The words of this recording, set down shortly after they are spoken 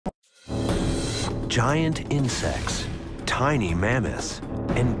giant insects, tiny mammoths,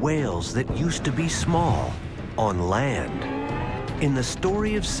 and whales that used to be small on land. In the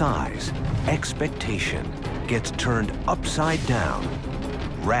story of size, expectation gets turned upside down.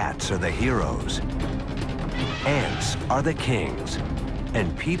 Rats are the heroes. Ants are the kings.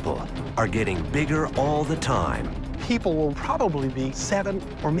 And people are getting bigger all the time. People will probably be 7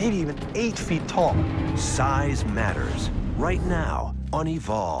 or maybe even 8 feet tall. Size matters right now on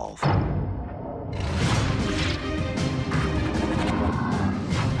Evolve.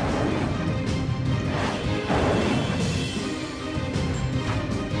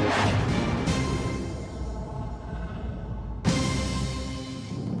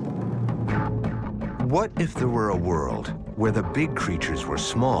 What if there were a world where the big creatures were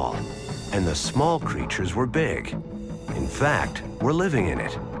small and the small creatures were big? In fact, we're living in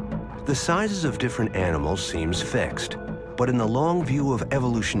it. The sizes of different animals seems fixed, but in the long view of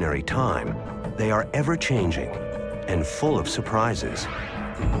evolutionary time, they are ever-changing and full of surprises.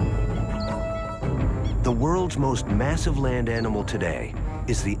 The world's most massive land animal today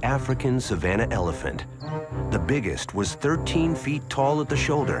is the African savanna elephant. The biggest was 13 feet tall at the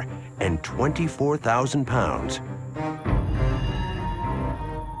shoulder and 24,000 pounds.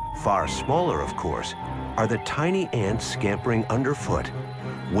 Far smaller, of course, are the tiny ants scampering underfoot,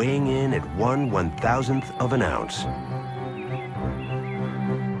 weighing in at 1/1000th of an ounce.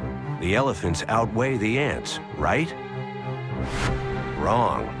 The elephants outweigh the ants, right?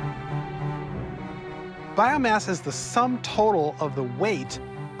 Wrong. Biomass is the sum total of the weight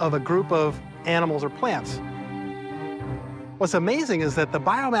of a group of animals or plants. What's amazing is that the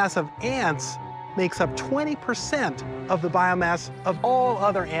biomass of ants makes up 20% of the biomass of all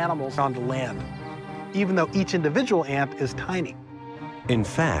other animals on the land, even though each individual ant is tiny. In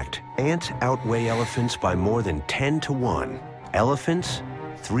fact, ants outweigh elephants by more than 10 to 1. Elephants,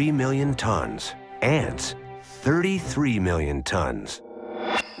 3 million tons. Ants, 33 million tons.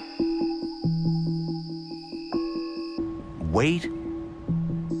 Weight,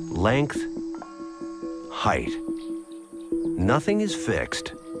 length, height. Nothing is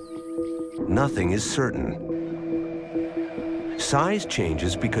fixed. Nothing is certain. Size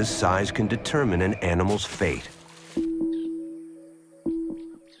changes because size can determine an animal's fate.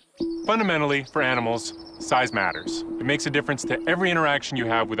 Fundamentally, for animals, size matters. It makes a difference to every interaction you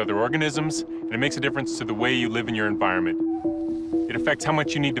have with other organisms, and it makes a difference to the way you live in your environment. It affects how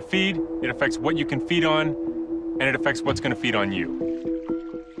much you need to feed, it affects what you can feed on, and it affects what's going to feed on you.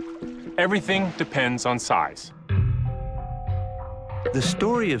 Everything depends on size. The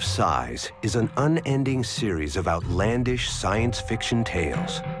story of size is an unending series of outlandish science fiction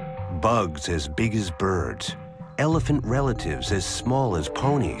tales. Bugs as big as birds, elephant relatives as small as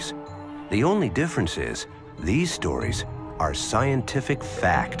ponies. The only difference is these stories are scientific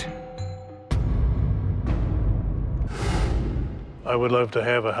fact. I would love to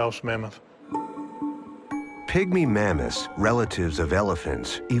have a house mammoth. Pygmy mammoths, relatives of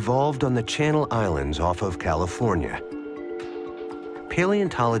elephants, evolved on the Channel Islands off of California.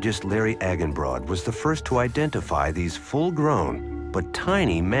 Paleontologist Larry Agenbrod was the first to identify these full-grown but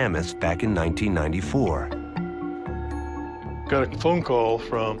tiny mammoths back in 1994. Got a phone call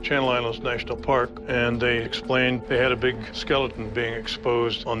from Channel Islands National Park, and they explained they had a big skeleton being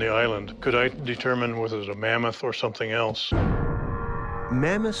exposed on the island. Could I determine whether it was a mammoth or something else?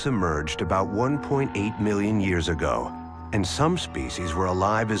 Mammoths emerged about 1.8 million years ago, and some species were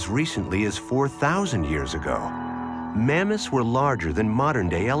alive as recently as 4,000 years ago. Mammoths were larger than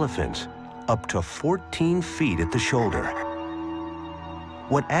modern-day elephants, up to 14 feet at the shoulder.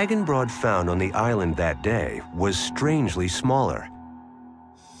 What Agenbrod found on the island that day was strangely smaller.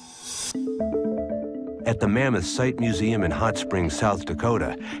 At the Mammoth Site Museum in Hot Springs, South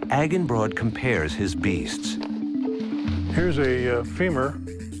Dakota, Agenbrod compares his beasts. Here's a femur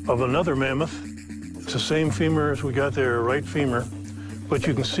of another mammoth. It's the same femur as we got there, a right femur, but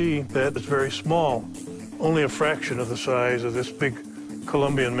you can see that it's very small, only a fraction of the size of this big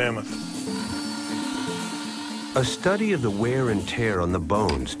Colombian mammoth. A study of the wear and tear on the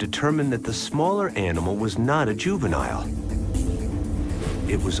bones determined that the smaller animal was not a juvenile.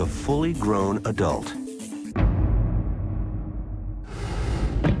 It was a fully grown adult.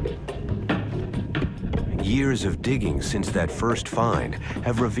 Years of digging since that first find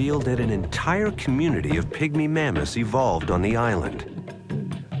have revealed that an entire community of pygmy mammoths evolved on the island.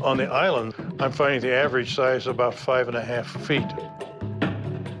 On the island, I'm finding the average size about 5.5 feet.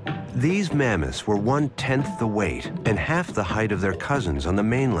 These mammoths were 1/10 the weight and half the height of their cousins on the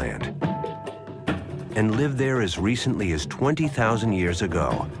mainland, and lived there as recently as 20,000 years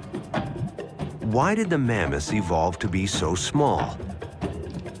ago. Why did the mammoths evolve to be so small?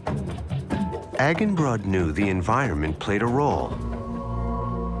 Agenbrod knew the environment played a role,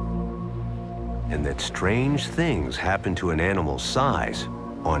 and that strange things happen to an animal's size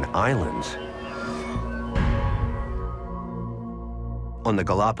on islands. On the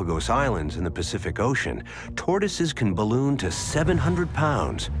Galapagos Islands in the Pacific Ocean, tortoises can balloon to 700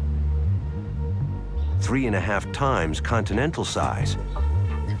 pounds, 3.5 times continental size.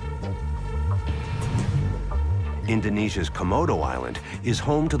 Indonesia's Komodo Island is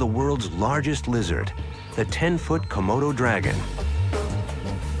home to the world's largest lizard, the 10-foot Komodo dragon.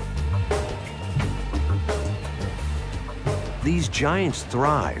 These giants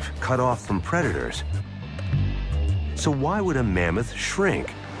thrive, cut off from predators. So why would a mammoth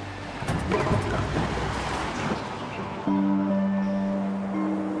shrink?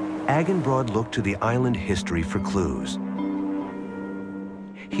 Agenbrod looked to the island history for clues.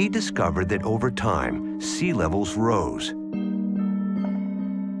 He discovered that over time, sea levels rose.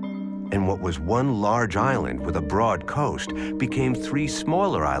 And what was one large island with a broad coast became 3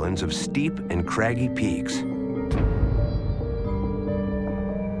 smaller islands of steep and craggy peaks.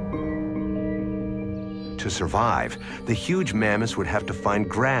 To survive, the huge mammoths would have to find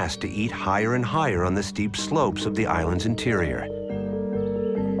grass to eat higher and higher on the steep slopes of the island's interior.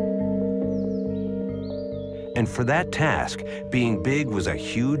 And for that task, being big was a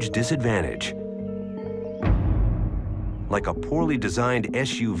huge disadvantage. Like a poorly designed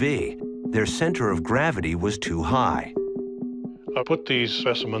SUV, their center of gravity was too high. I put these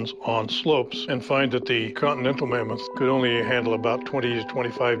specimens on slopes and find that the continental mammoth could only handle about 20 to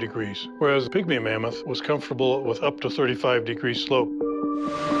 25 degrees, whereas the pygmy mammoth was comfortable with up to 35-degree slope.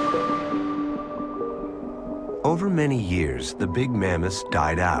 Over many years, the big mammoths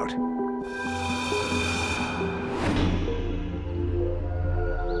died out.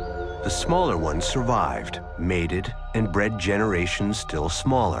 The smaller ones survived, mated, and bred generations still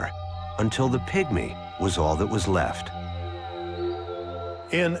smaller, until the pygmy was all that was left.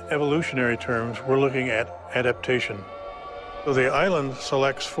 In evolutionary terms, we're looking at adaptation. So the island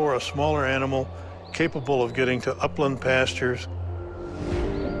selects for a smaller animal capable of getting to upland pastures.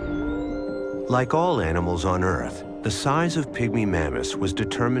 Like all animals on Earth, the size of pygmy mammoths was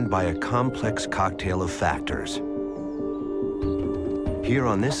determined by a complex cocktail of factors. Here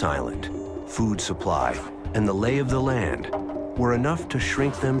on this island, food supply and the lay of the land were enough to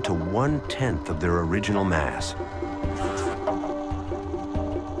shrink them to 1/10 of their original mass.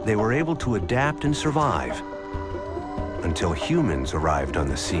 They were able to adapt and survive until humans arrived on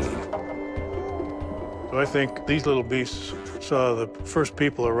the scene. So I think these little beasts saw the first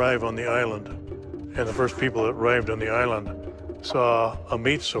people arrive on the island, and the first people that arrived on the island saw a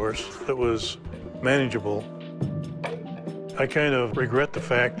meat source that was manageable. I kind of regret the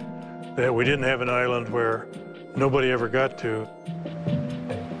fact that we didn't have an island where nobody ever got to.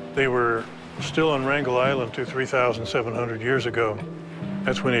 They were still on Wrangel Island 3,700 years ago.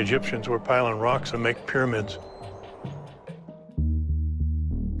 That's when the Egyptians were piling rocks and making pyramids.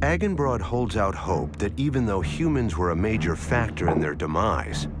 Agenbrod holds out hope that even though humans were a major factor in their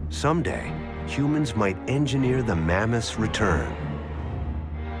demise, someday humans might engineer the mammoth's return.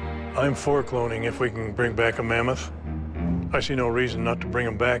 I'm for cloning if we can bring back a mammoth. I see no reason not to bring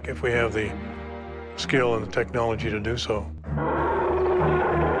them back if we have the skill and the technology to do so.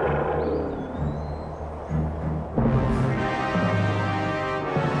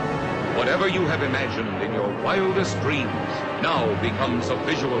 Whatever you have imagined in your wildest dreams now becomes a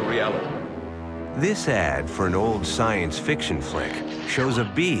visual reality. This ad for an old science fiction flick shows a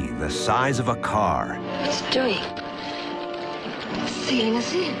bee the size of a car. What's it doing? Sealing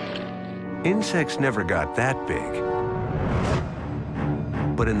us in. Insects never got that big.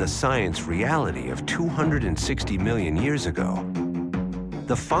 But in the science reality of 260 million years ago,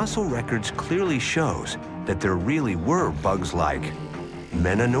 the fossil records clearly shows that there really were bugs like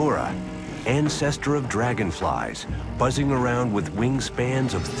Menonura, ancestor of dragonflies, buzzing around with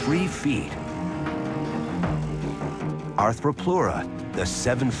wingspans of 3 feet. Arthroplura, the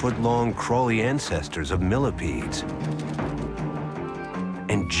 7-foot-long crawly ancestors of millipedes.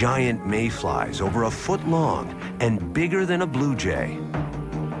 And giant mayflies over a foot long and bigger than a blue jay.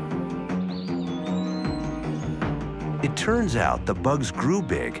 It turns out the bugs grew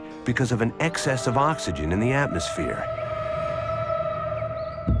big because of an excess of oxygen in the atmosphere.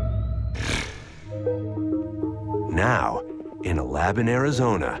 Now, in a lab in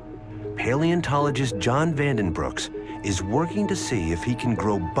Arizona, paleontologist John Vandenbrooks is working to see if he can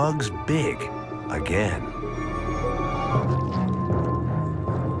grow bugs big again.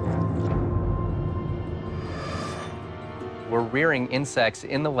 We're rearing insects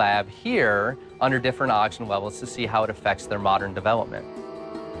in the lab here under different oxygen levels to see how it affects their modern development.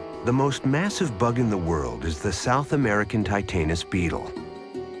 The most massive bug in the world is the South American Titanus beetle.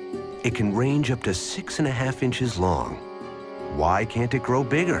 It can range up to 6.5 inches long. Why can't it grow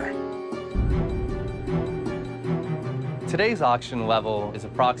bigger? Today's oxygen level is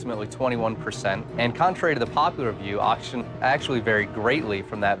approximately 21%, and contrary to the popular view, oxygen actually varied greatly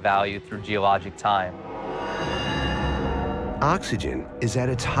from that value through geologic time. Oxygen is at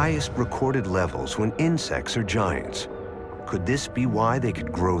its highest recorded levels when insects are giants. Could this be why they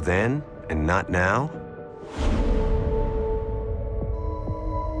could grow then and not now?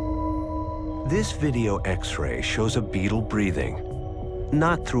 This video X-ray shows a beetle breathing,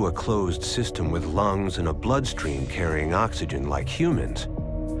 not through a closed system with lungs and a bloodstream carrying oxygen like humans,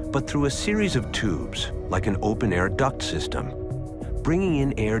 but through a series of tubes, like an open-air duct system, bringing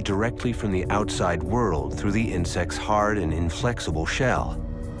in air directly from the outside world through the insect's hard and inflexible shell.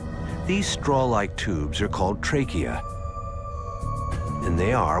 These straw-like tubes are called trachea, and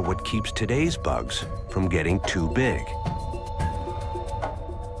they are what keeps today's bugs from getting too big.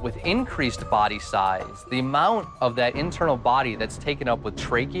 With increased body size, the amount of that internal body that's taken up with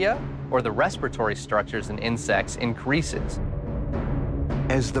trachea, or the respiratory structures in insects, increases.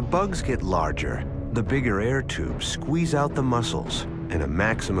 As the bugs get larger, the bigger air tubes squeeze out the muscles, and a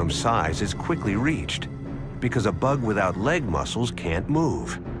maximum size is quickly reached, because a bug without leg muscles can't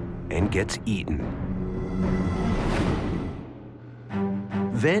move and gets eaten.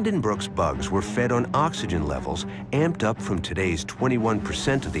 Vandenbroek's bugs were fed on oxygen levels amped up from today's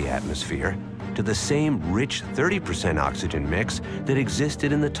 21% of the atmosphere to the same rich 30% oxygen mix that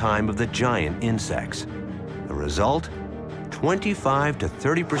existed in the time of the giant insects. The result? 25 to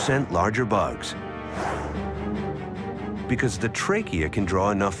 30% larger bugs. Because the trachea can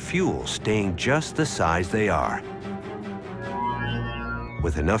draw enough fuel, staying just the size they are.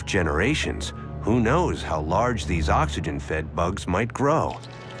 With enough generations, who knows how large these oxygen-fed bugs might grow?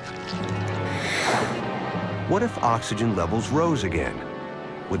 What if oxygen levels rose again?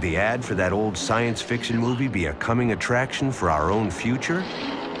 Would the ad for that old science fiction movie be a coming attraction for our own future?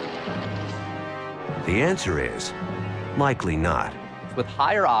 The answer is, likely not. With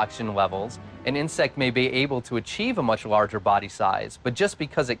higher oxygen levels, an insect may be able to achieve a much larger body size, but just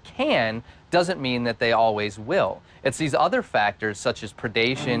because it can doesn't mean that they always will. It's these other factors, such as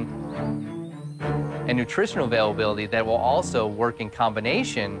predation and nutritional availability, that will also work in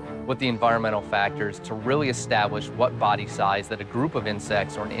combination with the environmental factors to really establish what body size that a group of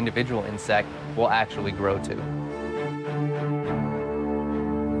insects or an individual insect will actually grow to.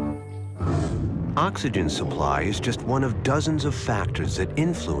 Oxygen supply is just one of dozens of factors that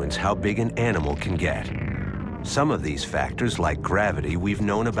influence how big an animal can get. Some of these factors, like gravity, we've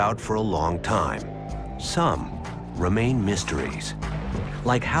known about for a long time. Some remain mysteries,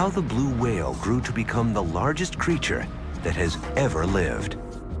 like how the blue whale grew to become the largest creature that has ever lived.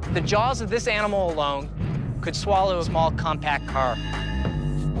 The jaws of this animal alone could swallow a small compact car.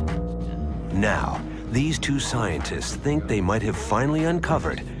 Now, these two scientists think they might have finally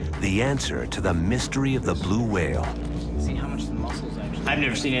uncovered the answer to the mystery of the blue whale. See how much the muscles actually... I've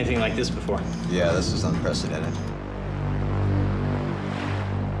never seen anything like this before. Yeah, this is unprecedented.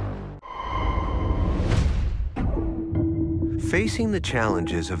 Facing the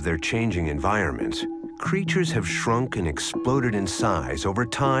challenges of their changing environments, creatures have shrunk and exploded in size over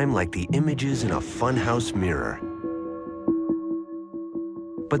time like the images in a funhouse mirror.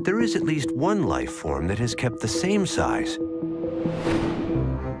 But there is at least one life form that has kept the same size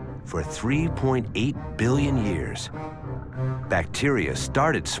for 3.8 billion years. Bacteria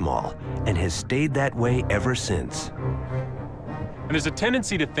started small and has stayed that way ever since. And there's a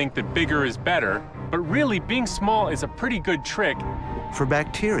tendency to think that bigger is better, but really being small is a pretty good trick. For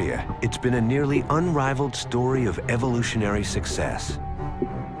bacteria, it's been a nearly unrivaled story of evolutionary success.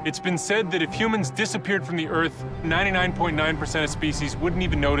 It's been said that if humans disappeared from the Earth, 99.9% of species wouldn't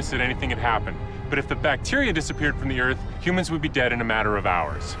even notice that anything had happened. But if the bacteria disappeared from the Earth, humans would be dead in a matter of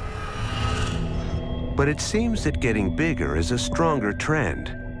hours. But it seems that getting bigger is a stronger trend.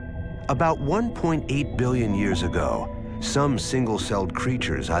 About 1.8 billion years ago, some single-celled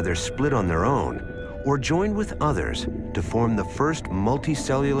creatures either split on their own or joined with others to form the first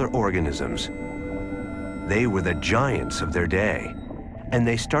multicellular organisms. They were the giants of their day, and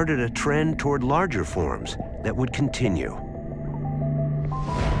they started a trend toward larger forms that would continue.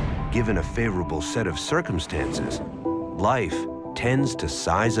 Given a favorable set of circumstances, life tends to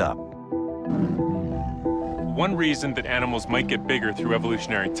size up. One reason that animals might get bigger through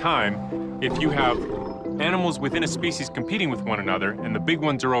evolutionary time, if you have animals within a species competing with one another, and the big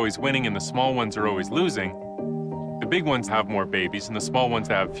ones are always winning and the small ones are always losing, the big ones have more babies and the small ones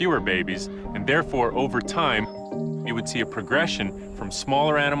have fewer babies, and therefore, over time, you would see a progression from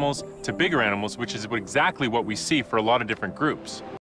smaller animals to bigger animals, which is exactly what we see for a lot of different groups.